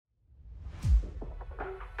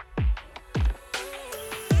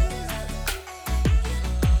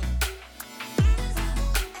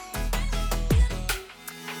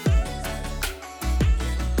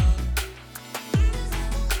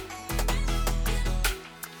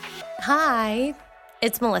Hi,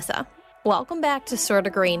 it's Melissa. Welcome back to Sorta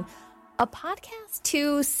Green, a podcast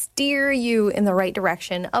to steer you in the right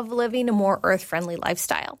direction of living a more earth-friendly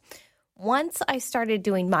lifestyle. Once I started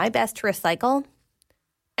doing my best to recycle,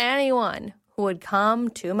 anyone who would come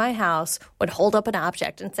to my house would hold up an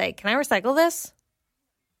object and say, "Can I recycle this?"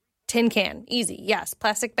 Tin can, easy, yes.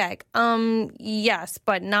 Plastic bag, yes,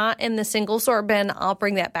 but not in the single sort bin. I'll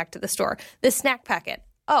bring that back to the store. This snack packet,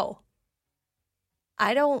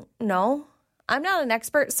 I don't know. I'm not an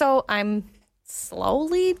expert, so I'm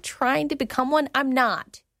slowly trying to become one. I'm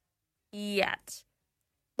not yet.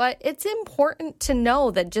 But it's important to know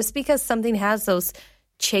that just because something has those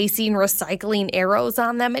chasing recycling arrows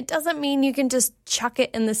on them, it doesn't mean you can just chuck it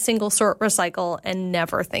in the single sort recycle and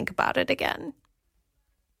never think about it again.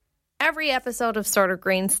 Every episode of Sorta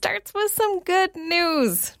Green starts with some good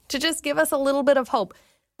news to just give us a little bit of hope.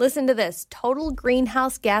 Listen to this. Total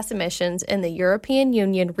greenhouse gas emissions in the European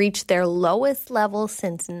Union reached their lowest level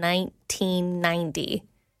since 1990.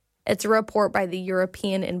 It's a report by the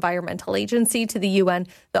European Environmental Agency to the UN.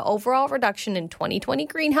 The overall reduction in 2020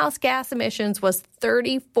 greenhouse gas emissions was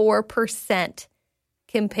 34%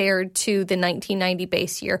 compared to the 1990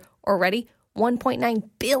 base year. Already 1.9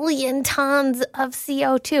 billion tons of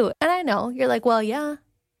CO2. And I know you're like, well, yeah,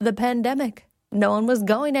 the pandemic. No one was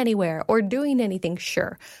going anywhere or doing anything,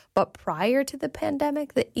 sure. But prior to the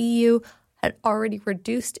pandemic, the EU had already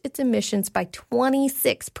reduced its emissions by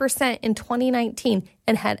 26% in 2019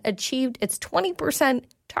 and had achieved its 20%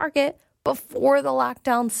 target before the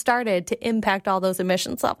lockdown started to impact all those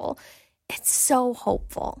emissions level. It's so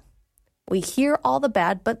hopeful. We hear all the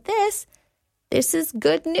bad, but this is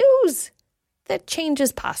good news that change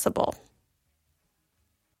is possible.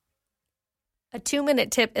 A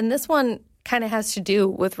 2-minute tip, and this one kind of has to do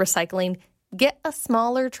with recycling. Get a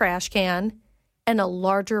smaller trash can and a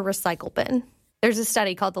larger recycle bin. There's a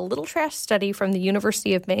study called the Little Trash Study from the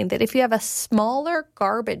University of Maine that if you have a smaller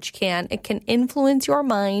garbage can, it can influence your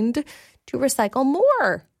mind to recycle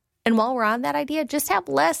more. And while we're on that idea, just have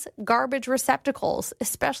less garbage receptacles,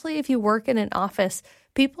 especially if you work in an office.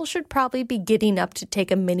 People should probably be getting up to take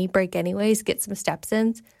a mini break anyways, get some steps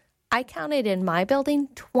in. I counted in my building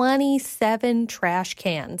 27 trash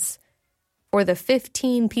cans for the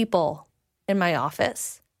 15 people in my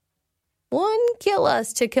office. Wouldn't kill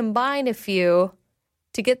us to combine a few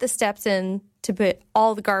to get the steps in to put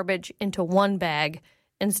all the garbage into one bag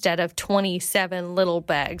instead of 27 little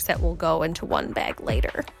bags that will go into one bag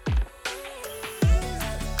later.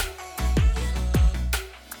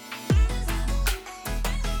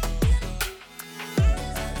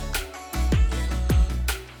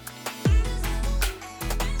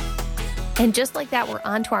 And just like that, we're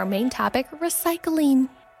on to our main topic, recycling.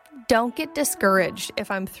 Don't get discouraged if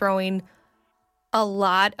I'm throwing a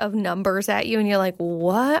lot of numbers at you and you're like,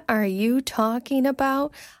 what are you talking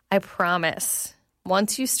about? I promise.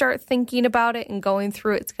 Once you start thinking about it and going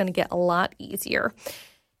through it, it's going to get a lot easier.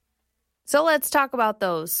 So let's talk about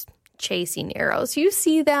those chasing arrows. You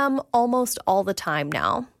see them almost all the time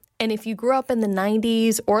now. And if you grew up in the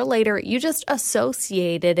 90s or later, you just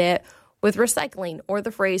associated it with recycling or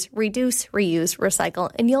the phrase reduce, reuse,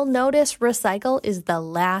 recycle. And you'll notice recycle is the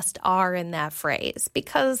last R in that phrase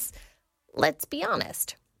because, let's be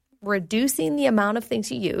honest, reducing the amount of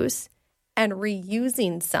things you use and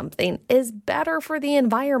reusing something is better for the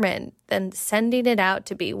environment than sending it out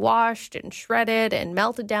to be washed and shredded and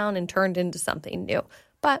melted down and turned into something new.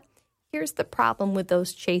 But here's the problem with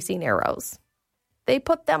those chasing arrows. They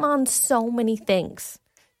put them on so many things,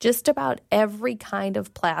 just about every kind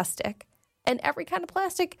of plastic. And every kind of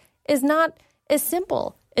plastic is not as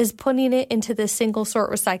simple as putting it into the single sort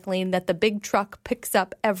recycling that the big truck picks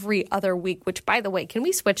up every other week, which, by the way, can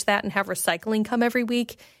we switch that and have recycling come every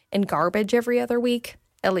week and garbage every other week?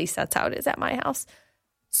 At least that's how it is at my house.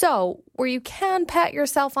 So where you can pat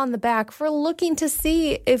yourself on the back for looking to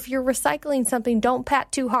see if you're recycling something, don't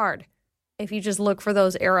pat too hard. If you just look for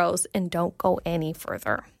those arrows and don't go any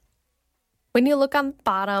further. When you look on the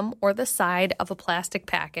bottom or the side of a plastic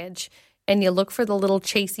package, and you look for the little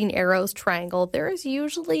chasing arrows triangle, there is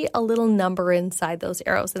usually a little number inside those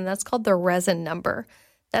arrows, and that's called the resin number.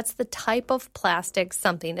 That's the type of plastic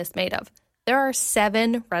something is made of. There are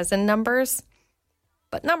 7 resin numbers,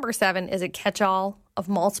 but number 7 is a catch-all of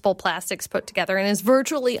multiple plastics put together and is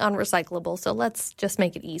virtually unrecyclable, so let's just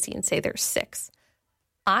make it easy and say there's 6.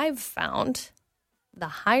 I've found the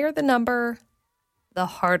higher the number, the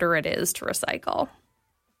harder it is to recycle.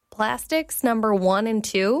 Plastics number 1 and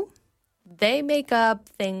 2, they make up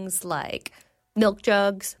things like milk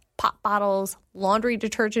jugs, pop bottles, laundry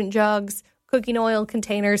detergent jugs, cooking oil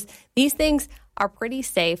containers. These things are pretty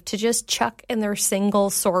safe to just chuck in their single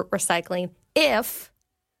sort recycling if,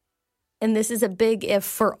 and this is a big if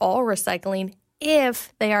for all recycling,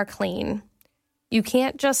 if they are clean. You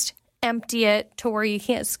can't just empty it to where you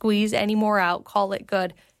can't squeeze any more out, call it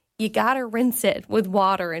good. You gotta rinse it with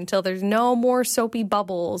water until there's no more soapy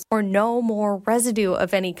bubbles or no more residue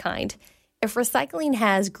of any kind. If recycling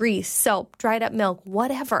has grease, soap, dried up milk,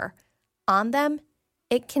 whatever on them,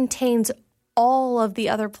 it contains all of the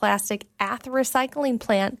other plastic at the recycling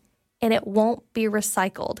plant, and it won't be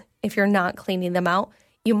recycled if you're not cleaning them out.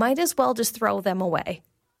 You might as well just throw them away.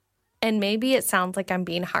 And maybe it sounds like I'm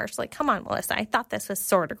being harsh, like, come on, Melissa, I thought this was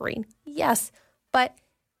Sorta Green. Yes, but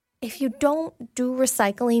if you don't do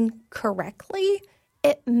recycling correctly,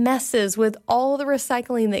 it messes with all the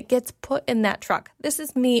recycling that gets put in that truck. This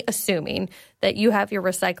is me assuming that you have your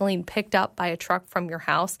recycling picked up by a truck from your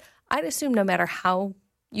house. I'd assume no matter how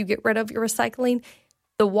you get rid of your recycling,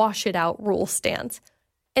 the wash it out rule stands.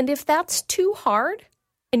 And if that's too hard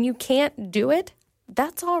and you can't do it,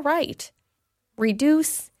 that's all right.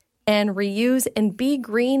 Reduce and reuse and be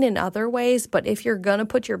green in other ways. But if you're going to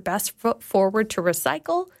put your best foot forward to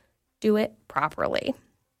recycle, do it properly.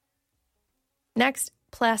 Next,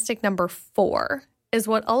 plastic number 4 is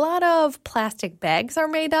what a lot of plastic bags are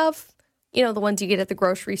made of. You know, the ones you get at the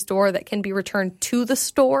grocery store that can be returned to the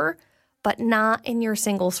store, but not in your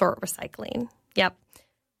single sort recycling. Yep.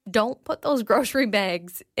 Don't put those grocery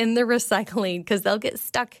bags in the recycling because they'll get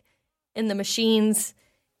stuck in the machines.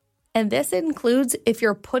 And this includes if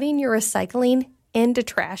you're putting your recycling into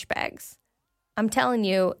trash bags. I'm telling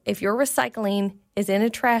you, if your recycling is in a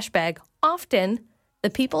trash bag, often the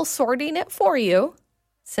people sorting it for you,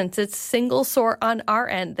 since it's single sort on our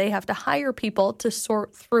end, they have to hire people to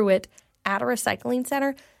sort through it at a recycling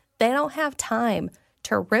center. They don't have time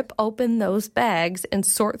to rip open those bags and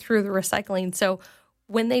sort through the recycling. So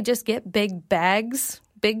when they just get big bags,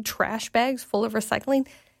 big trash bags full of recycling,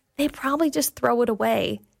 they probably just throw it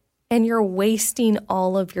away. And you're wasting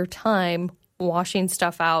all of your time washing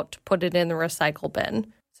stuff out to put it in the recycle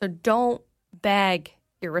bin. So don't bag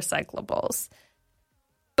your recyclables.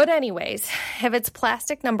 But anyways, if it's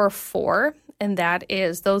plastic number 4, and that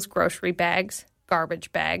is those grocery bags,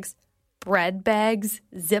 garbage bags, bread bags,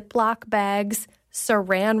 Ziploc bags,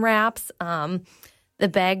 saran wraps, the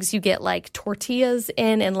bags you get like tortillas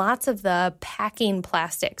in, and lots of the packing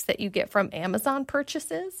plastics that you get from Amazon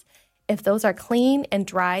purchases. If those are clean and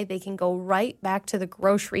dry, they can go right back to the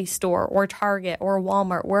grocery store or Target or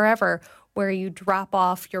Walmart, wherever, where you drop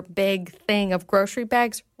off your big thing of grocery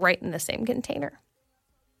bags right in the same container.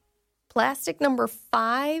 Plastic number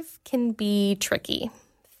 5 can be tricky.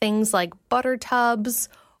 Things like butter tubs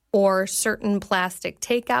or certain plastic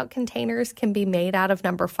takeout containers can be made out of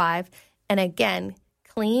number 5. And again,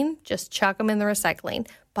 clean, just chuck them in the recycling.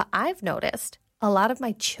 But I've noticed a lot of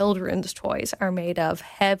my children's toys are made of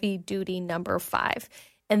heavy-duty number 5.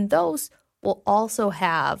 And those will also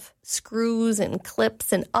have screws and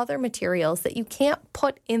clips and other materials that you can't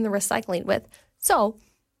put in the recycling with. So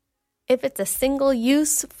if it's a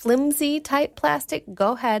single-use, flimsy type plastic,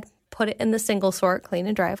 go ahead, put it in the single sort, clean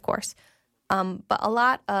and dry, of course. But a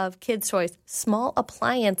lot of kids' toys, small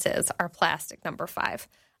appliances are plastic number 5.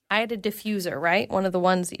 I had a diffuser, right? One of the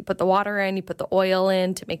ones that you put the water in, you put the oil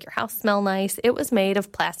in to make your house smell nice. It was made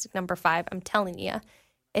of plastic number 5. I'm telling you,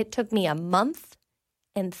 it took me a month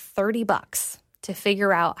and $30 to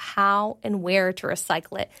figure out how and where to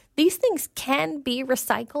recycle it. These things can be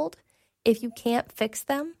recycled if you can't fix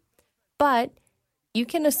them, but you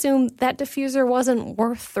can assume that diffuser wasn't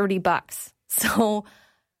worth $30. So,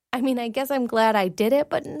 I mean, I guess I'm glad I did it,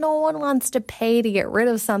 but no one wants to pay to get rid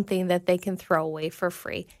of something that they can throw away for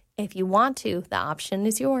free. If you want to, the option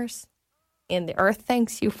is yours, and the earth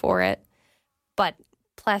thanks you for it. But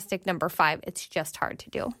plastic number 5, it's just hard to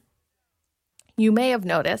do. You may have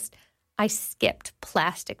noticed I skipped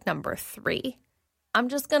plastic number 3. I'm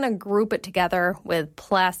just going to group it together with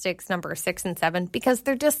plastics number 6 and 7 because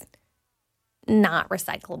they're just not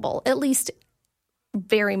recyclable, at least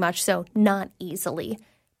very much so, not easily.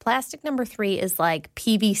 Plastic number 3 is like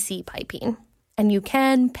PVC piping, and you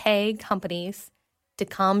can pay companies to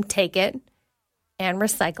come take it and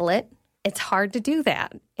recycle it. It's hard to do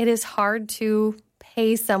that. It is hard to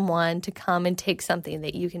pay someone to come and take something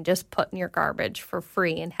that you can just put in your garbage for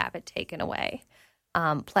free and have it taken away.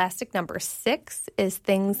 Plastic number 6 is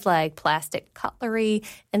things like plastic cutlery,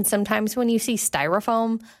 and sometimes when you see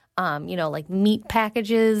styrofoam, like meat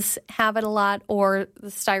packages have it a lot, or the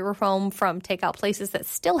styrofoam from takeout places that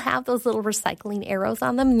still have those little recycling arrows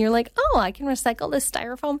on them. And you're like, oh, I can recycle this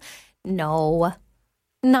styrofoam. No,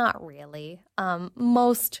 not really.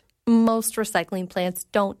 Most recycling plants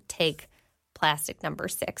don't take plastic number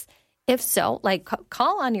 6? If so, like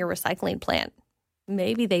call on your recycling plant.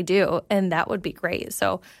 Maybe they do, and that would be great.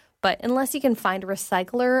 So, but unless you can find a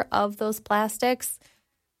recycler of those plastics,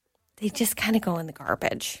 they just kind of go in the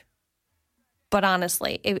garbage. But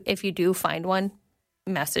honestly, if you do find one,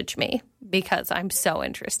 message me because I'm so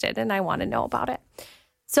interested and I want to know about it.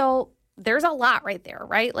 So there's a lot right there,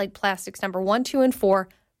 right? Like plastics number 1, 2, and 4,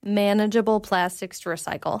 manageable plastics to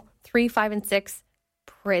recycle. 3, 5, and 6,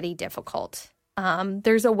 pretty difficult.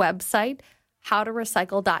 There's a website,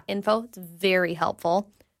 howtorecycle.info. It's very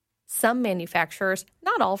helpful. Some manufacturers,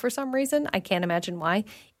 not all for some reason, I can't imagine why,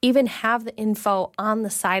 even have the info on the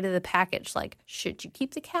side of the package, like should you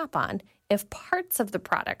keep the cap on if parts of the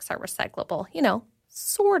products are recyclable,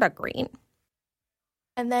 Sorta Green.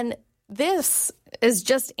 And then this is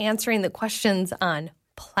just answering the questions on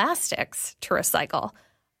plastics to recycle.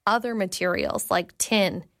 Other materials like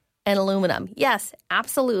tin and aluminum. Yes,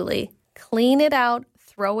 absolutely. Clean it out,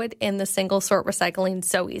 throw it in the single sort recycling,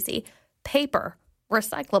 so easy. Paper,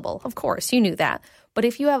 recyclable, of course, you knew that. But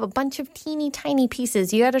if you have a bunch of teeny tiny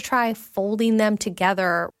pieces, you got to try folding them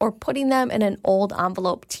together or putting them in an old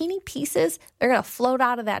envelope. Teeny pieces, they're going to float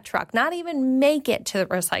out of that truck, not even make it to the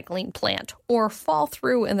recycling plant or fall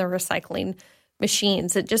through in the recycling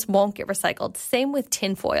machines. It just won't get recycled. Same with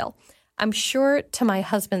tinfoil. I'm sure to my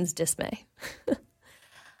husband's dismay.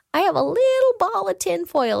 I have a little ball of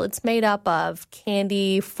tinfoil. It's made up of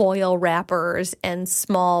candy foil wrappers and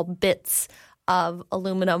small bits of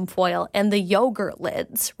aluminum foil and the yogurt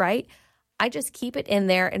lids, right? I just keep it in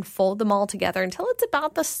there and fold them all together until it's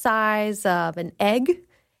about the size of an egg,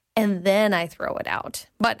 and then I throw it out.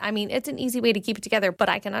 But I mean, it's an easy way to keep it together, but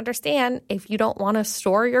I can understand if you don't want to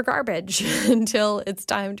store your garbage until it's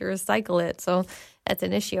time to recycle it. So that's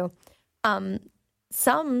an issue.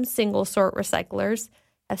 Some single sort recyclers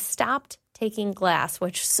have stopped taking glass,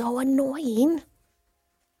 which is so annoying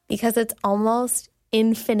because it's almost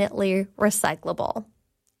infinitely recyclable.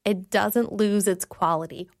 It doesn't lose its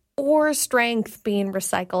quality or strength being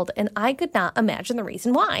recycled, and I could not imagine the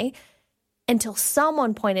reason why until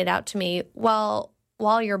someone pointed out to me, well,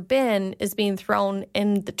 while your bin is being thrown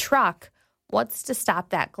in the truck, what's to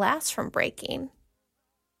stop that glass from breaking?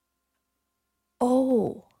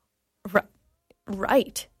 Oh,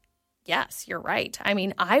 right. Yes, you're right. I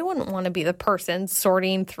mean, I wouldn't want to be the person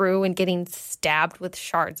sorting through and getting stabbed with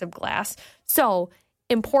shards of glass. So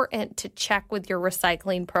important to check with your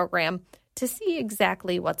recycling program to see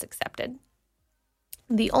exactly what's accepted.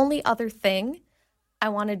 The only other thing I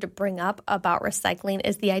wanted to bring up about recycling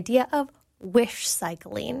is the idea of wish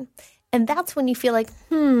cycling. And that's when you feel like,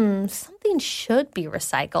 something should be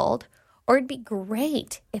recycled, or it'd be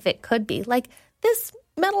great if it could be. Like this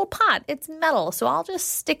metal pot, it's metal, so I'll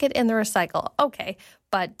just stick it in the recycle. Okay,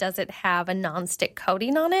 but does it have a nonstick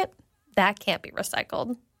coating on it? That can't be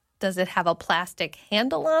recycled. Does it have a plastic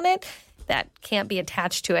handle on it? That can't be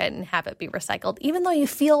attached to it and have it be recycled. Even though you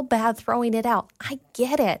feel bad throwing it out, I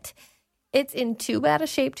get it. It's in too bad a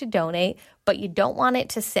shape to donate, but you don't want it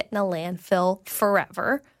to sit in a landfill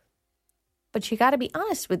forever. But you got to be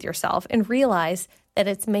honest with yourself and realize that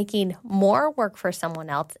it's making more work for someone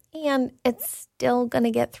else and it's still going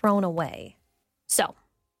to get thrown away. So,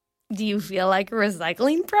 do you feel like a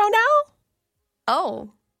recycling pro now?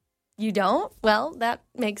 Oh, you don't? Well, that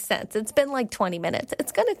makes sense. It's been like 20 minutes.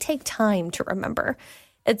 It's going to take time to remember.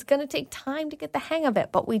 It's going to take time to get the hang of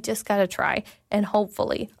it, but we just got to try. And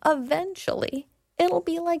hopefully, eventually, it'll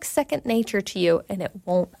be like second nature to you and it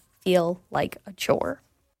won't feel like a chore.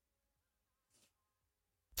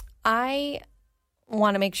 I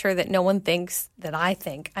want to make sure that no one thinks that I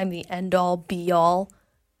think I'm the end-all, be-all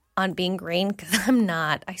on being green, because I'm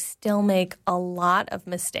not. I still make a lot of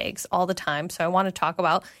mistakes all the time. So I want to talk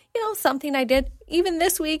about, something I did even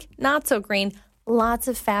this week, not so green, lots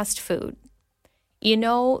of fast food.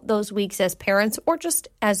 Those weeks as parents or just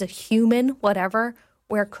as a human, whatever,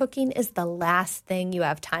 where cooking is the last thing you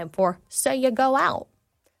have time for, so you go out.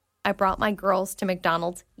 I brought my girls to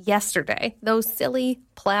McDonald's yesterday. Those silly,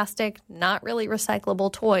 plastic, not really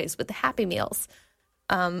recyclable toys with the Happy Meals.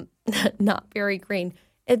 Not very green.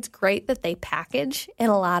 It's great that they package in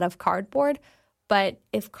a lot of cardboard, but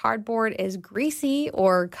if cardboard is greasy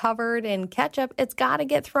or covered in ketchup, it's got to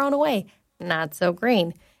get thrown away. Not so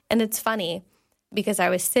green. And it's funny because I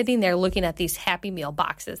was sitting there looking at these Happy Meal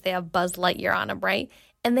boxes. They have Buzz Lightyear on them, right?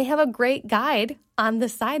 And they have a great guide on the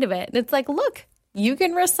side of it. And it's like, look, you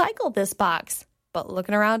can recycle this box. But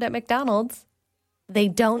looking around at McDonald's, they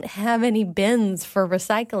don't have any bins for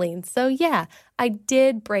recycling. So yeah, I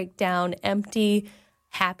did break down empty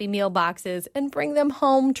Happy Meal boxes and bring them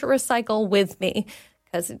home to recycle with me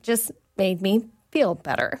because it just made me feel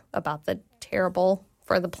better about the terrible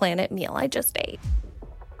for the planet meal I just ate.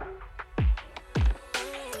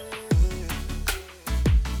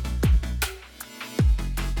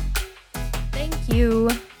 Thank you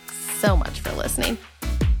so much for listening.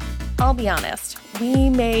 I'll be honest, we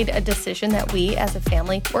made a decision that we as a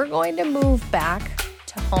family, we're going to move back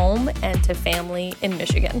to home and to family in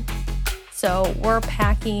Michigan. So we're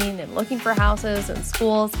packing and looking for houses and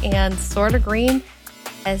schools, and Sorta Green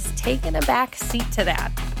has taken a back seat to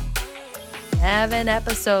that. 7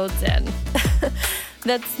 episodes in.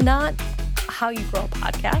 That's not how you grow a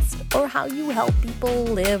podcast or how you help people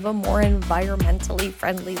live a more environmentally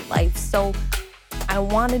friendly life. So I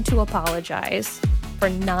wanted to apologize for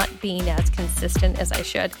not being as consistent as I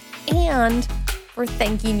should, and for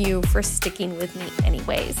thanking you for sticking with me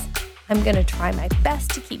anyways. I'm going to try my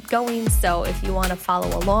best to keep going, so if you want to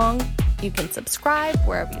follow along, you can subscribe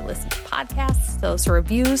wherever you listen to podcasts. Those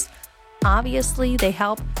reviews, obviously, they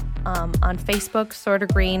help. On Facebook, Sorta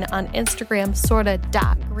Green. On Instagram,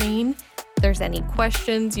 sorta.green. If there's any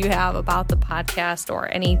questions you have about the podcast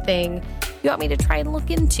or anything you want me to try and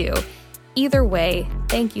look into, either way,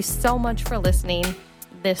 thank you so much for listening.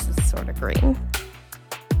 This is Sorta Green.